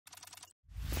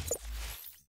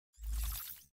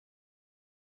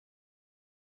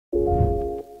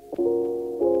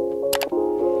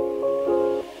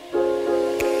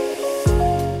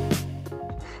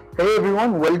Hey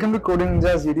everyone, welcome to Coding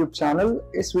Ninja's YouTube channel.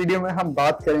 इस video में हम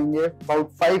बात करेंगे about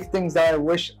 5 things that I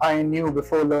wish I knew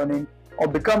before learning or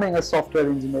becoming a software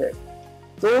engineer.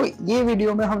 तो ये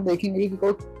video में हम देखेंगे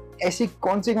कि ऐसी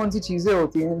कौन सी चीज़ें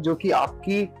होती हैं जो कि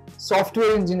आपकी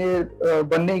सॉफ्टवेयर इंजीनियर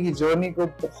बनने की जर्नी को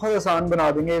बहुत आसान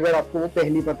बना देंगे अगर आपको वो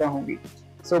पहली पता होंगी.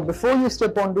 So before you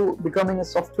step on to becoming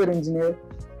a software engineer,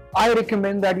 I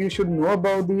recommend that you should know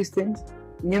about these things.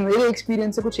 ये मेरे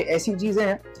एक्सपीरियंस से कुछ ऐसी चीज़ें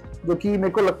हैं जो कि मेरे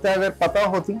को लगता है अगर पता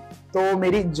होती तो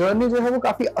मेरी जर्नी जो है वो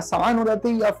काफ़ी आसान हो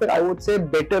जाती या फिर आई वुड से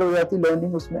बेटर हो जाती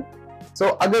लर्निंग उसमें. सो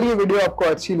अगर ये वीडियो आपको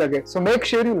अच्छी लगे so make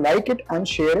sure you like it and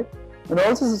share it and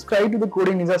also subscribe to the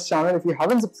Coding Ninjas channel if you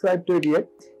haven't subscribed to it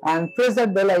yet and press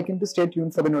that bell icon to stay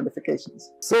tuned for the notifications.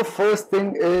 So first thing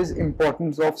is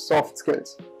importance of soft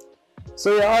skills.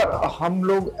 So यार हम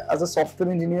लोग as a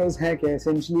software engineers हैं क्या,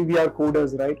 essentially we are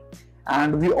coders, right?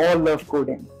 And we all love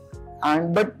coding.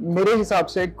 But मेरे हिसाब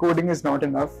से coding is not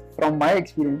enough. From my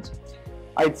experience,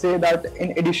 I'd say that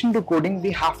in addition to coding,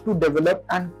 we have to develop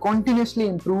and continuously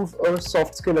improve our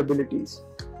soft skill abilities.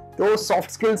 तो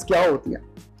soft skills क्या होती हैं?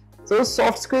 So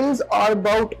soft skills are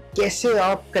about कैसे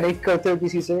आप connect करते हो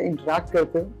किसी से, interact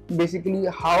करते हो.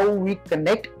 Basically how we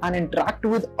connect and interact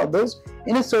with others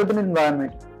in a certain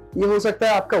environment. ये हो सकता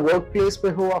है आपका वर्क प्लेस पे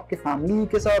हो, आपके फैमिली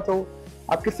के साथ हो,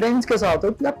 आपके फ्रेंड्स के साथ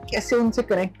हो कि आप कैसे उनसे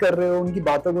कनेक्ट कर रहे हो, उनकी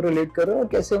बातों को रिलेट कर रहे हो और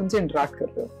कैसे उनसे इंटरेक्ट कर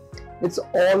रहे हो. It's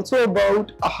also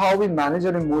about how we manage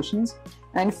our emotions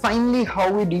and finally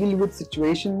how we deal with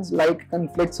situations like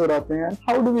conflicts हो जाते हैं and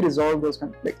how do we resolve those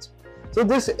conflicts. So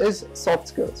this is soft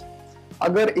skills.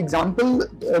 अगर एग्जाम्पल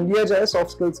लिया जाए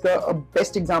soft skills का,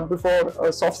 best example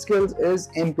for soft skills is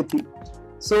empathy.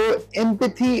 So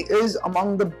empathy is among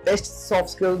the best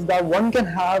soft skills that one can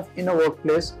have in a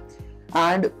workplace.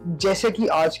 And जैसे कि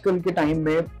आजकल के time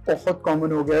में बहुत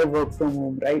कॉमन हो गया है work from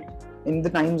home, right? In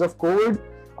the times of Covid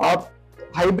आप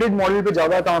हाइब्रिड मॉडल पे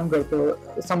ज़्यादा काम करते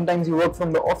हो. Sometimes you work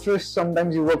from the office,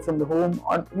 sometimes you work from the home,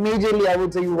 और majorly I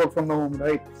would say you work from the home,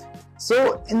 right? So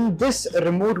in this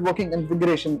remote working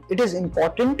configuration, it is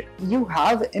important you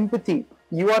have empathy.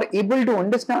 You are able to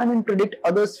understand and predict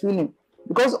others' feeling.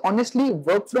 Because honestly,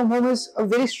 work from home is a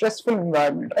very stressful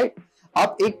environment, right?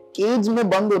 आप एक cage में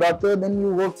बंद हो जाते हो, then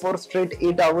you work for straight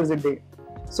 8 hours a day.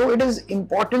 So it is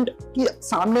important कि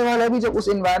सामने वाला भी जब उस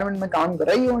environment में काम कर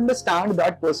रहा है, you understand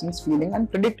that person's feeling and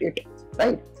predict it,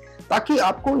 right? ताकि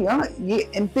आपको ये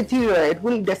empathy जो है, it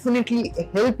will definitely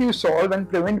help you solve and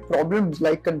prevent problems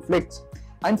like conflicts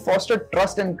and foster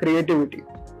trust and creativity.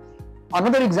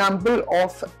 Another example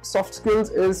of soft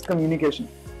skills is communication.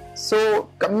 So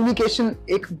communication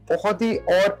एक बहुत ही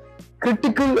और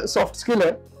critical soft skill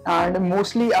है, and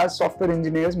mostly as software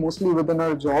engineers, mostly within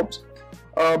our jobs,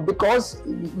 because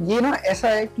ये ना ऐसा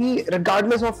है कि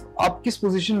regardless of आप किस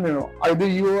position में हो, either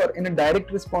you are in a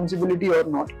direct responsibility or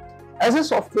not, as a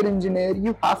software engineer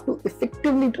you have to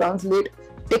effectively translate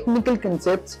technical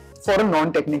concepts for a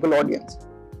non-technical audience.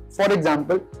 For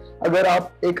example, अगर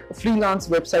आप एक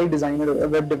freelance website designer हो,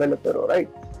 web developer हो,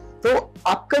 right? तो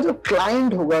आपका जो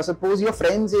client होगा, suppose your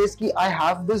friend says कि I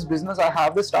have this business, I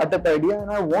have this startup idea and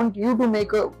I want you to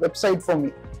make a website for me.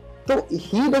 तो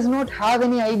he does not have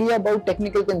any idea about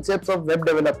technical concepts of web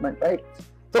development, right?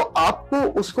 तो आपको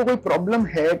उसको कोई problem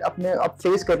है अपने आप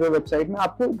face कर रहे हो वेबसाइट में,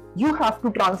 आपको you have to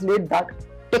translate that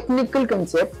technical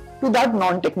concept to that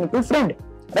non technical friend,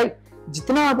 right?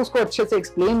 जितना आप उसको अच्छे से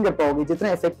एक्सप्लेन कर पाओगे,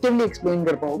 जितना इफेक्टिवली एक्सप्लेन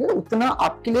कर पाओगे, उतना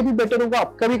आपके लिए भी बेटर होगा,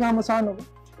 आपका भी काम आसान होगा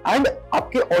एंड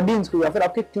आपके ऑडियंस को या फिर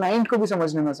आपके क्लाइंट को भी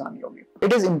समझने में आसानी होगी.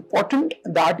 It is important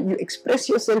that you express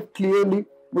yourself clearly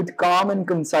with काम and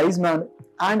concise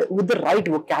manner and with the right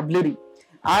vocabulary.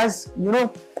 As you know,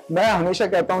 मैं हमेशा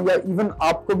कहता हूँ या इवन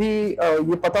आपको भी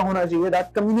ये पता होना चाहिए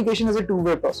that communication is a two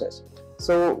way process.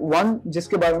 So one,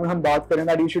 जिसके बारे में हम बात करें,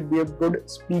 that you should be a good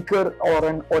speaker और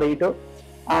N orator,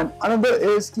 and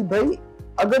another is कि भाई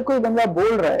अगर कोई बंदा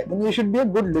बोल रहा है then you should be a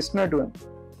good listener to him,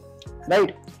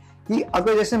 right? कि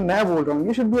अगर जैसे मैं बोल रहा हूँ,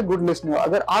 you should be a good listener,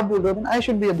 अगर आप बोल रहे हो I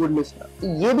should be a good listener.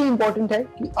 ये भी इंपॉर्टेंट है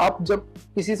कि आप जब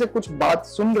किसी से कुछ बात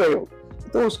सुन रहे हो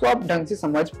तो उसको आप ढंग से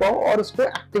समझ पाओ और उसको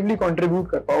एक्टिवली कंट्रीब्यूट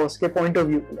कर पाओ उसके पॉइंट ऑफ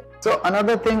व्यू के लिए. So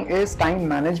another thing is time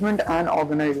management and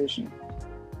organisation.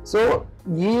 सो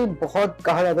ये बहुत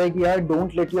कहा जाता है कि यार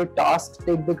don't let your task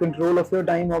take the control of your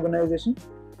time organisation.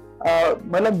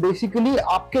 मतलब बेसिकली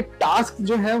आपके टास्क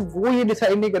जो है वो ये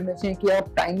डिसाइड नहीं करने चाहिए कि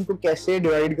आप टाइम को कैसे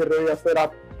डिवाइड कर रहे हो या फिर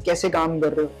आप कैसे काम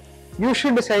कर रहे हो. यू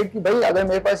शुड डिसाइड कि भाई अगर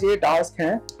मेरे पास ये टास्क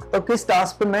है तो किस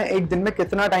टास्क पे मैं एक दिन में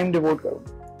कितना टाइम डिवोट करूँ.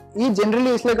 ये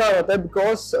जनरली इसलिए कहा जाता है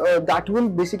बिकॉज दैट विल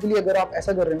बेसिकली, अगर आप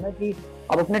ऐसा कर रहे हैं ना कि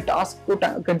आप अपने टास्क को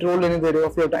कंट्रोल लेने दे रहे हो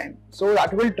of your time, so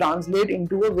that will translate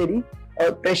into a very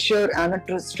pressure and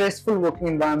a stressful working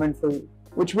environment for you.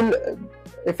 which will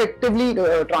effectively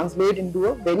translate into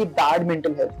a very bad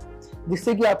mental health,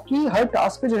 जिससे कि आपकी हर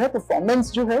टास्क पे जो है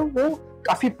परफॉर्मेंस जो है वो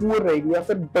काफी पुअर रहेगी या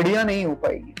फिर बढ़िया नहीं हो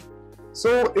पाएगी. So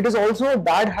it is also a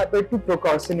bad habit to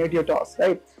procrastinate your task,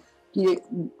 right? कि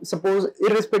सपोज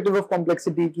इररिस्पेक्टिव ऑफ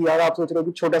कॉम्प्लेक्सिटी की यार आप सोच रहे हो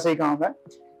कि छोटा सा ही काम है,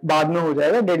 बाद में हो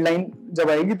जाएगा, डेडलाइन जब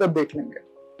आएगी तब देख लेंगे.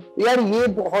 यार ये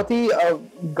बहुत ही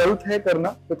गलत है करना,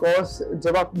 बिकॉज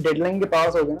जब आप डेडलाइन के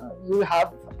पास हो गए ना, यू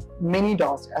हैव मेनी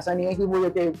टास्क. ऐसा नहीं है कि वो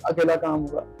एक अकेला काम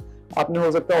होगा, आपने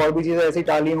हो सकता है और भी चीजें ऐसी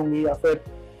टाली होंगी या फिर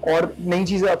और नई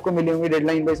चीजें आपको मिली होंगी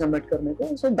डेडलाइन पे सबमिट करने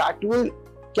को. सो दैट विल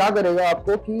क्या करेगा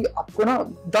आपको कि आपको ना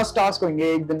 10 टास्क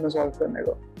होंगे एक दिन में सॉल्व करने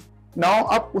को. नाउ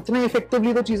आप उतने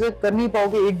इफेक्टिवली तो चीजें कर नहीं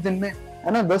पाओगे एक दिन में,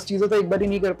 है ना? 10 चीजें तो एक बार ही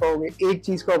नहीं कर पाओगे. एक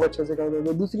चीज को आप अच्छे से कर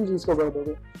दोगे, दूसरी चीज को कर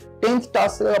दोगे. 10th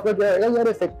टास्क से आपका क्या होगा यार,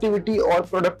 इफेक्टिविटी और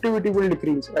प्रोडक्टिविटी विल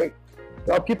डिक्रीज, राइट?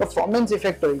 तो आपकी परफॉर्मेंस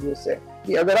इफेक्ट होगी उससे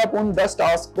कि अगर आप उन 10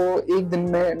 टास्क को एक दिन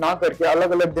में ना करके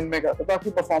अलग अलग दिन में करते तो आपकी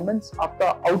परफॉर्मेंस, आपका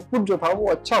आउटपुट जो था वो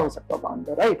अच्छा हो सकता काम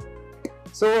का, राइट?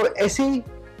 सो ऐसी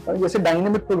जैसे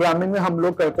डायनेमिक प्रोग्रामिंग में हम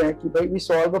लोग करते हैं कि भाई we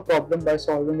solve a problem by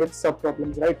solving it's सब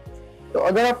प्रॉब्लम्स, राइट? तो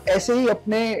अगर आप ऐसे ही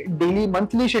अपने डेली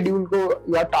मंथली शेड्यूल को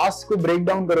या टास्क को ब्रेक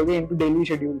डाउन करोगे इनटू डेली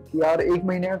शेड्यूल कि यार एक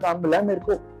महीने का काम मिला है मेरे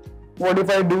को, व्हाट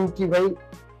इफ आई डू कि भाई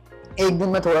एक दिन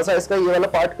में थोड़ा सा इसका ये वाला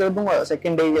पार्ट कर दूंगा,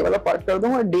 सेकंड डे ये वाला पार्ट कर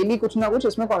दूंगा, डेली कुछ ना कुछ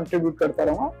इसमें कंट्रीब्यूट करता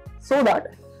रहूंगा, so that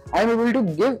I am able to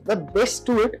give the best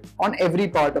to it on every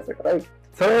part of it, right?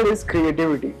 Third is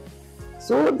creativity.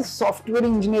 So the software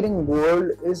engineering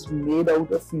world is made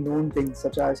out of known things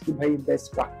such as कि भाई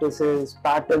best practices,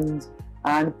 patterns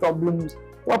and problems.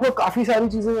 तो आपको काफी सारी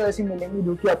चीजें ऐसी मिलेंगी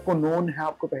जो कि आपको known है,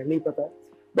 आपको पहले ही पता है.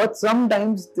 But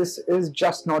sometimes this is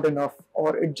just not enough,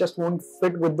 or it just won't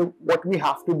fit with what we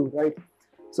have to do, right?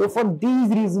 So for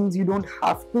these reasons, you don't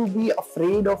have to be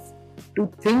afraid of to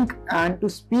think and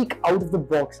to speak out of the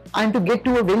box and to get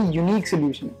to a very unique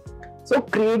solution. So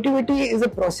creativity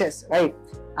is a process, right?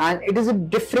 And it is a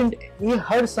different, ये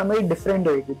हर समय different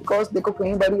होगी. Because देखो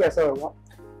कई बार ऐसा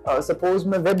होगा, suppose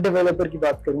मैं web developer की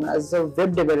बात करूँ, एज अ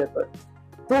वेब डेवलपर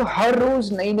तो हर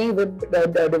रोज नई नई वेब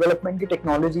डेवलपमेंट की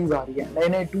टेक्नोलॉजीज आ रही है, नए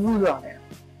नए टूल्स आ रहे हैं.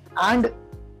 And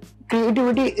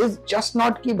creativity is just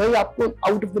not कि भाई आपको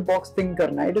out of the box think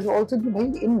करना है, इट इज ऑल्सो कि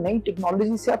भाई इन नई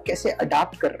टेक्नोलॉजी से आप कैसे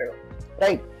अडेप्ट कर रहे हो,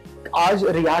 राइट? आज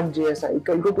रिएक्ट जेएसआई,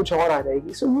 कल को कुछ और आ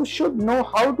जाएगी. So you should know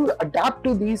how to adapt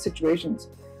to these situations.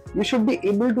 You should be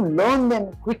able to learn them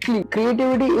quickly.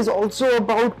 Creativity is also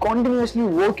about continuously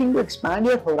working to expand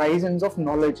your horizons of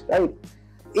knowledge, right?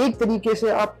 एक तरीके से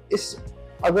आप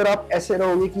अगर आप ऐसे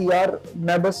रहोगे कि यार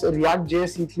मैं बस React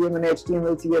JS सीख लिया, मैंने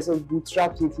HTML, CSS,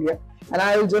 Bootstrap सीख लिया, and I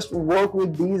will just work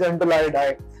with these until I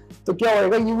die. तो क्या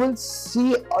होएगा? You will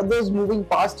see others moving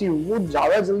past you. वो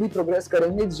ज्यादा जल्दी प्रोग्रेस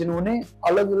करेंगे जिन्होंने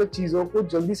अलग अलग चीजों को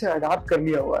जल्दी से अडॉप्ट कर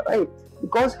लिया हुआ, राइट?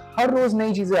 बिकॉज हर रोज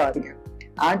नई चीजें आ रही हैं.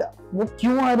 एंड वो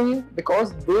क्यों आ रही है? Because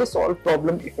they solve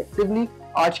problem effectively.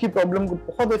 आज की प्रॉब्लम को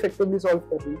बहुत इफेक्टिवली सॉल्व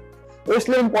कर रही है. तो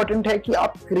इसलिए इंपॉर्टेंट है कि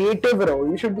आप क्रिएटिव रहो.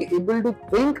 You should be able to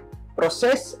think,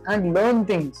 process and learn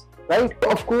things, right?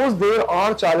 Of course there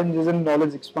are challenges in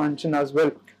knowledge expansion as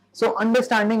well. So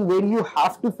understanding where you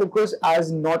have to focus,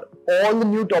 as not all the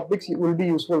new topics will be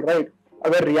useful, right?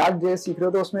 अगर React JS सीख रहे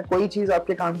हो तो उसमें कोई चीज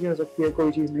आपके काम की हो सकती है,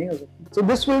 कोई चीज नहीं हो सकती. So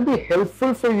this will be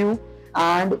helpful for you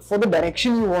and for the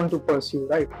direction you want to pursue,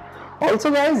 right?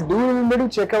 Also guys, do remember to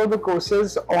check out the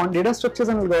courses on data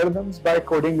structures and algorithms by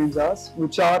Coding Ninjas,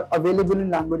 which are available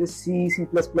in languages C, C++,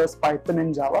 Python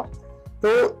and Java.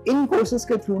 तो इन courses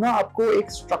के through ना आपको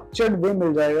एक structured way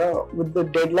मिल जाएगा with the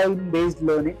deadline based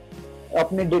learning,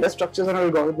 अपने data structures and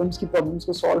algorithms की problems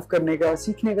को solve करने का,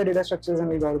 सीखने का data structures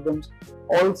and algorithms.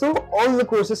 Also all the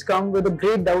courses come with a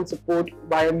great doubt support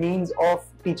by means of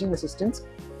teaching assistants,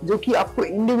 जो कि आपको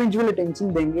इंडिविजुअल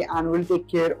अटेंशन देंगे and will take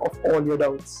care of all your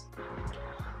doubts.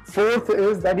 Fourth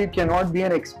is that you can not be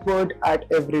an expert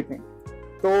at everything.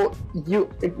 तो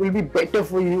it will be better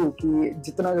for you कि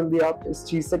जितना जल्दी आप इस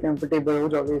चीज से कंफर्टेबल हो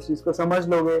जाओगे, इस चीज को समझ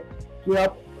लोगे कि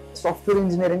आप सॉफ्टवेयर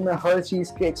इंजीनियरिंग में हर चीज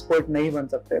के एक्सपर्ट नहीं बन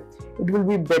सकते. It will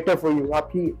be better for you.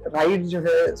 आपकी राइड जो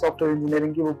है सॉफ्टवेयर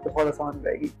इंजीनियरिंग की वो बहुत आसान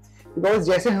रहेगी. बिकॉज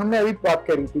जैसे हमने अभी बात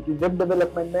करी थी कि वेब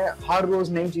डेवलपमेंट में हर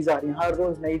रोज नई चीज आ रही है, हर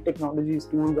रोज नई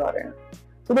टेक्नोलॉजीज टूल्स आ रहे हैं.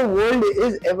 So the world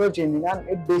is ever changing and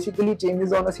it basically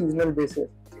changes on a seasonal basis.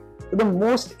 So the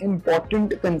most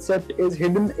important concept is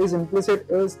hidden, is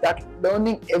implicit, is that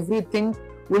learning everything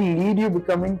will lead you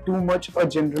becoming too much a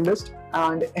generalist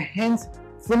and hence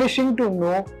finishing to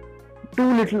know too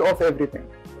little of everything.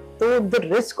 So the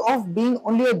risk of being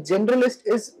only a generalist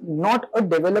is not a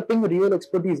developing real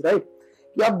expertise, right?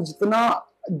 कि आप जितना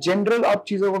general आप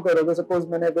चीजों को करोगे, suppose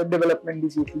मैंने web development भी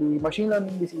सीख ली, machine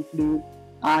learning भी सीख ली,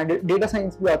 एंड डेटा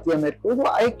साइंस भी आती है मेरे को, तो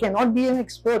I can not be an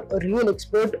expert, real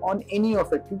expert on any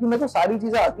of it, क्योंकि मेरे को सारी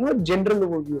चीजें आती हैं जनरल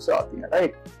ओवरव्यू से आती हैं,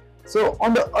 right? So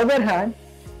on the other hand,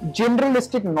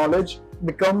 generalistic knowledge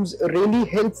becomes really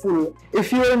helpful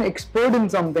if you are an expert in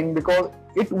something, because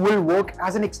it will work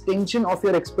as an extension of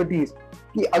your expertise.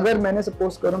 कि अगर मैंने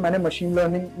सपोज करो मैंने machine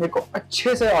learning मेरे को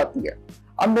अच्छे से आती है,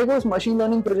 अब मेरे को उस मशीन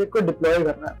लर्निंग प्रोजेक्ट को डिप्लॉय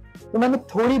करना है, तो मैंने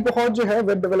थोड़ी बहुत जो है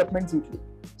वेब डेवलपमेंट सीख ली.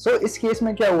 सो इस केस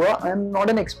में क्या हुआ, I am not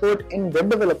an expert in web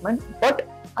development but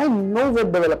I know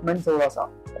web development थोड़ा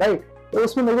सा, राइट? तो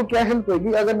उसमें मेरे को क्या हेल्प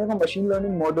होगी, अगर मेरे को मशीन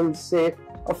लर्निंग मॉडल से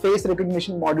और फेस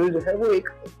रिकग्निशन मॉडल जो है वो एक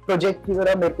प्रोजेक्ट की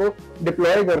तरह मेरे को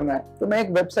डिप्लॉय करना है, तो मैं एक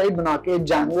वेबसाइट बना के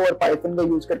Django और Python का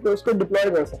यूज करके उसको डिप्लॉय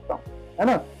कर सकता हूँ, है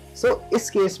ना? सो इस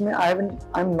केस में आई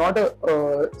एम नॉट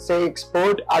से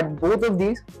expert at both of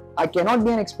these. I can not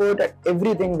be an expert at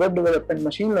everything web development,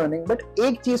 machine learning, but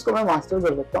एक चीज को मैं मास्टर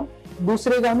कर सकता हूँ,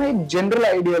 दूसरे का मैं एक जनरल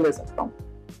आइडिया ले सकता हूँ.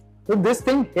 So this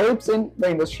thing helps in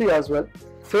the industry as well.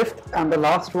 Fifth and the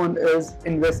last one is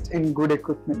invest in good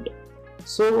equipment.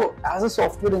 So as a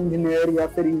software engineer या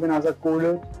फिर even as a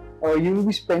coder, you will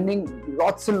be spending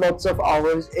lots and lots of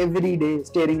hours every day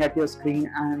staring at your screen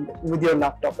and with your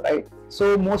laptop, right? So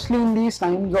mostly in these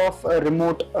times of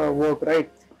remote work,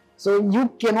 right? So you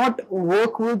cannot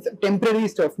work with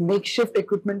temporary stuff. Makeshift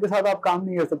equipment के साथ आप काम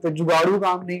नहीं कर सकते, जुगाड़ू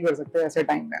काम नहीं कर सकते ऐसे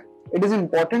टाइम में. इट इज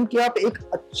इम्पोर्टेंट कि आप एक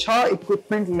अच्छा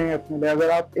इक्विपमेंट लें अपने लिए.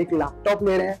 अगर आप एक लैपटॉप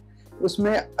ले रहे हैं,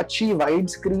 उसमें अच्छी वाइड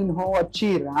स्क्रीन हो, अच्छी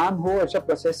रैम हो, अच्छा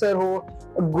प्रोसेसर हो,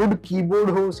 गुड कीबोर्ड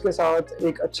हो, उसके साथ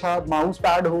एक अच्छा माउस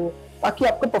पैड हो, ताकि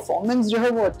आपका परफॉर्मेंस जो है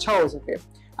वो अच्छा हो सके.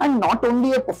 And not only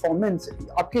your performance,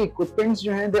 आपके इक्विपमेंट्स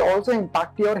जो हैं they also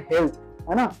impact your health,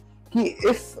 है ना? कि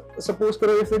इफ सपोज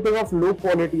करो if it is of low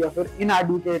quality या फिर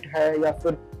इनएडुकेट है या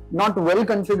फिर नॉट वेल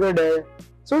कॉन्फ़िगर्ड है,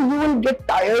 so you will get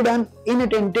tired and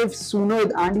inattentive sooner,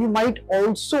 and you might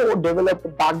also develop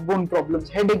backbone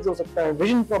problems, headaches हो सकता है,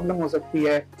 vision problem हो सकती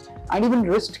है, and even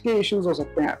wrist के issues हो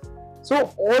सकते हैं. So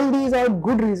all these are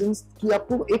good reasons कि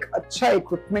आपको एक अच्छा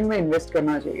equipment में invest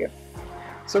करना चाहिए.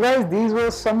 So guys, these were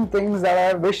some things that I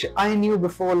wish I knew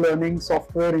before learning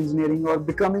software engineering or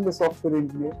becoming a software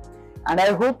engineer. And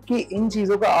I hope कि इन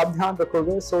चीज़ों का आप ध्यान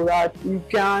रखोगे so that you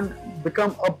can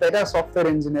become a better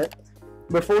software engineer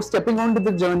before stepping on to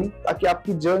the journey, ताकि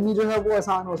आपकी journey जो है वो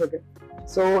आसान हो सके.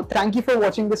 So thank you for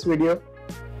watching this video.